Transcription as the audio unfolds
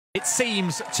It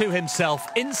seems to himself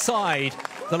inside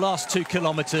the last 2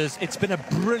 kilometres. It's been a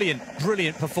brilliant,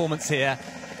 brilliant performance here.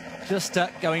 Just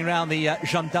going around the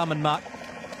Gendarmenmarkt.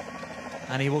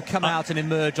 And he will come out and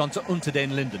emerge onto Unter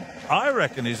den Linden. I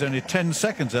reckon he's only 10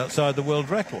 seconds outside the world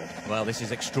record. Well, this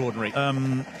is extraordinary.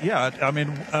 Yeah, I mean,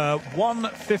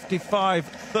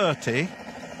 1:55.30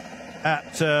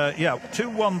 at,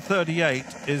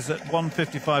 2:1:38 is at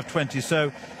 1:55.20.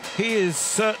 So he is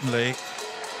certainly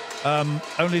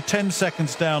only 10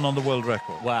 seconds down on the world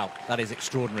record. Wow, that is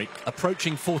extraordinary.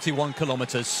 Approaching 41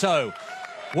 kilometres. So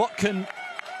what can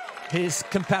his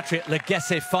compatriot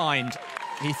Legesse find?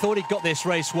 He thought he'd got this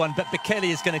race won, but Bekele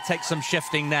is going to take some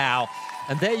shifting now.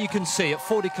 And there you can see at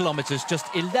 40 kilometres, just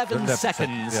 11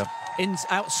 seconds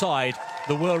outside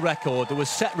the world record that was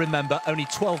set, remember, only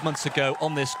 12 months ago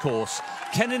on this course.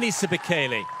 Kenenisa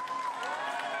Bekele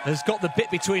has got the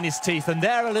bit between his teeth, and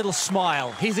there a little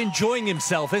smile. He's enjoying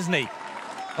himself, isn't he?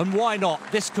 And why not?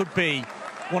 This could be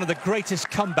one of the greatest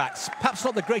comebacks, perhaps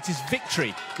not the greatest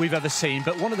victory we've ever seen,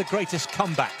 but one of the greatest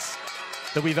comebacks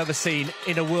that we've ever seen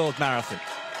in a world marathon.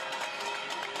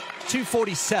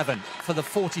 2:47 for the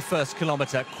 41st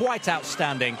kilometre, quite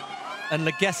outstanding. And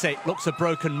Legesse looks a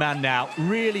broken man now,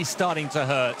 really starting to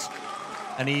hurt.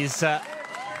 And he's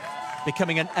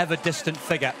becoming an ever-distant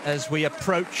figure as we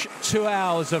approach 2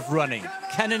 hours of running.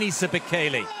 Kenenisa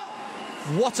Bekele,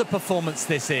 what a performance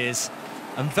this is.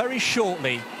 And very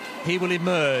shortly, he will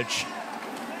emerge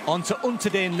onto Unter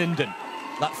den Linden,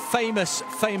 that famous,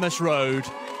 famous road.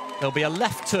 There'll be a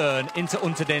left turn into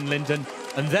Unter den Linden,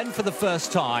 and then for the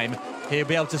first time, he'll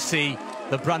be able to see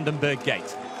the Brandenburg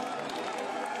Gate.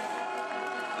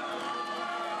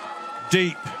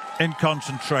 Deep in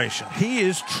concentration. He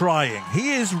is trying.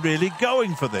 He is really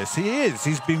going for this. He is.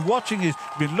 He's been watching, he's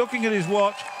been looking at his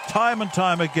watch time and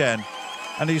time again,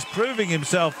 and he's proving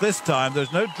himself this time.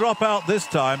 There's no dropout this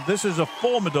time. This is a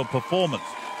formidable performance.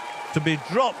 To be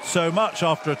dropped so much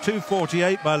after a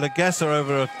 2:48 by Legesse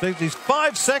over a thing. He's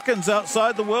 5 seconds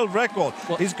outside the world record.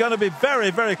 Well, he's going to be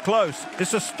very, very close.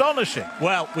 It's astonishing.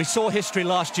 Well, we saw history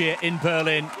last year in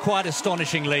Berlin, quite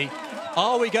astonishingly.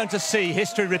 Are we going to see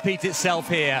history repeat itself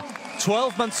here?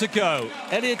 12 months ago,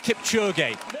 Eliud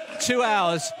Kipchoge, 2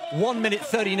 hours, 1 minute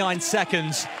 39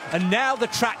 seconds. And now the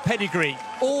track pedigree,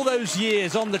 all those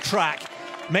years on the track,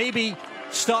 maybe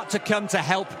start to come to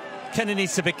help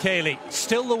Kenenisa Bekele,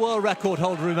 still the world record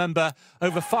holder, remember,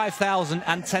 over 5,000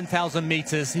 and 10,000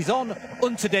 metres. He's on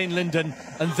Unter den Linden,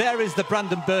 and there is the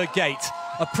Brandenburg Gate,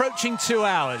 approaching 2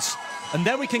 hours. And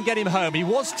then we can get him home. He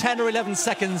was 10 or 11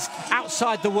 seconds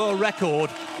outside the world record,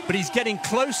 but he's getting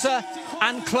closer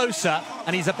and closer,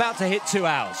 and he's about to hit 2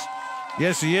 hours.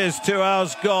 Yes, he is. 2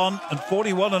 hours gone and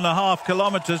 41.5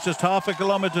 kilometres, just half a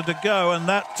kilometre to go, and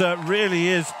that really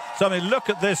is something. Look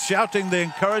at this, shouting the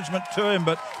encouragement to him,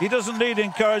 but he doesn't need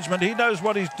encouragement. He knows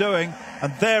what he's doing,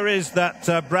 and there is that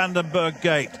Brandenburg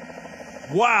Gate.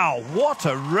 Wow, what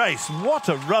a race, what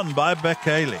a run by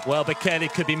Bekele. Well, Bekele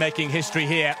could be making history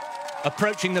here,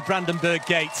 approaching the Brandenburg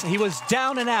Gate. He was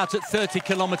down and out at 30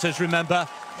 kilometres, remember.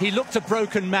 He looked a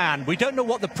broken man. We don't know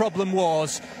what the problem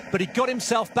was, but he got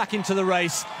himself back into the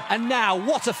race. And now,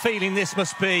 what a feeling this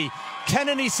must be.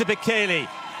 Kenenisa Bekele,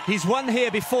 he's won here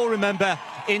before, remember,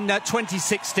 in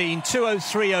 2016,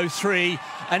 2:03.03,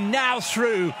 and now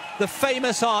through the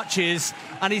famous arches,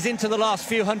 and he's into the last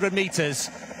few hundred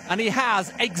metres. And he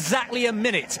has exactly a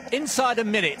minute, inside a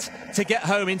minute, to get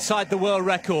home inside the world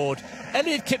record.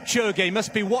 Eliud Kipchoge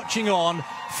must be watching on,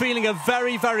 feeling a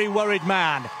very, very worried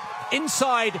man.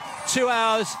 Inside 2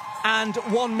 hours and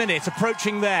 1 minute,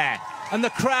 approaching there. And the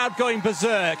crowd going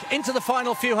berserk into the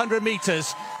final few hundred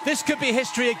metres. This could be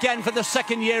history again for the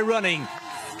second year running.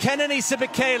 Kenenisa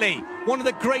Bekele, one of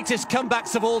the greatest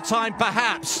comebacks of all time,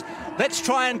 perhaps. Let's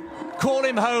try and call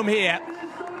him home here.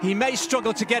 He may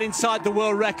struggle to get inside the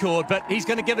world record, but he's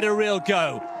going to give it a real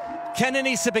go.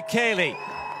 Kenenisa Bekele,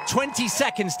 20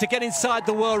 seconds to get inside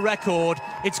the world record.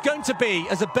 It's going to be,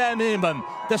 as a bare minimum,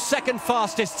 the second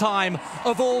fastest time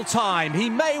of all time. He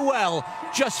may well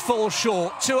just fall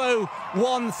short.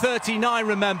 2:01.39,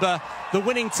 remember, the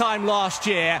winning time last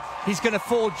year. He's going to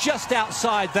fall just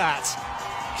outside that.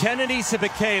 Kenenisa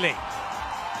Bekele,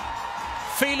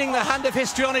 feeling the hand of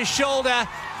history on his shoulder,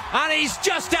 and he's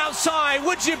just outside.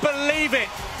 Would you believe it?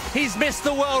 He's missed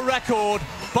the world record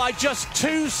by just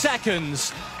 2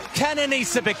 seconds.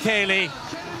 Kenenisa Bekele,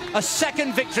 a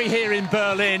second victory here in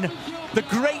Berlin. The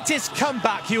greatest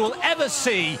comeback you will ever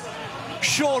see,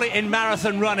 surely, in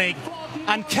marathon running.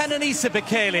 And Kenenisa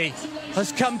Bekele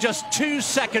has come just 2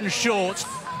 seconds short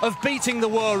of beating the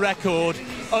world record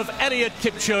of Eliud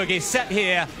Kipchoge, set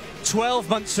here 12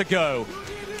 months ago.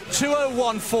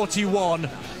 2:01.41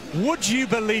 Would you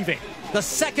believe it? The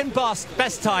second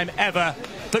best time ever,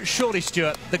 but surely,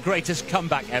 Stuart, the greatest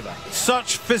comeback ever.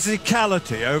 Such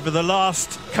physicality over the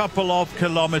last couple of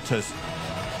kilometres.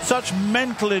 Such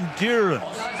mental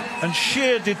endurance and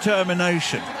sheer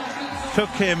determination took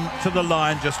him to the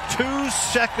line, just 2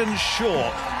 seconds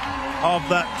short of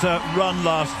that run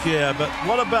last year. But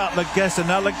what about Legesse?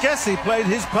 Now, Legesse played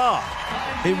his part.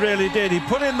 He really did. He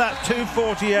put in that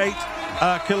 2:48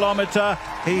 kilometre.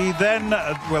 He then,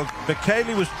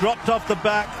 Bekele was dropped off the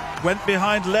back, went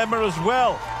behind Lemmer as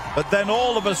well. But then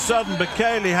all of a sudden,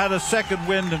 Bekele had a second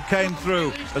wind and came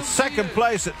through. But second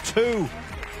place at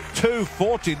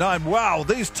 2:49. Wow,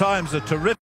 these times are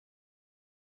terrific.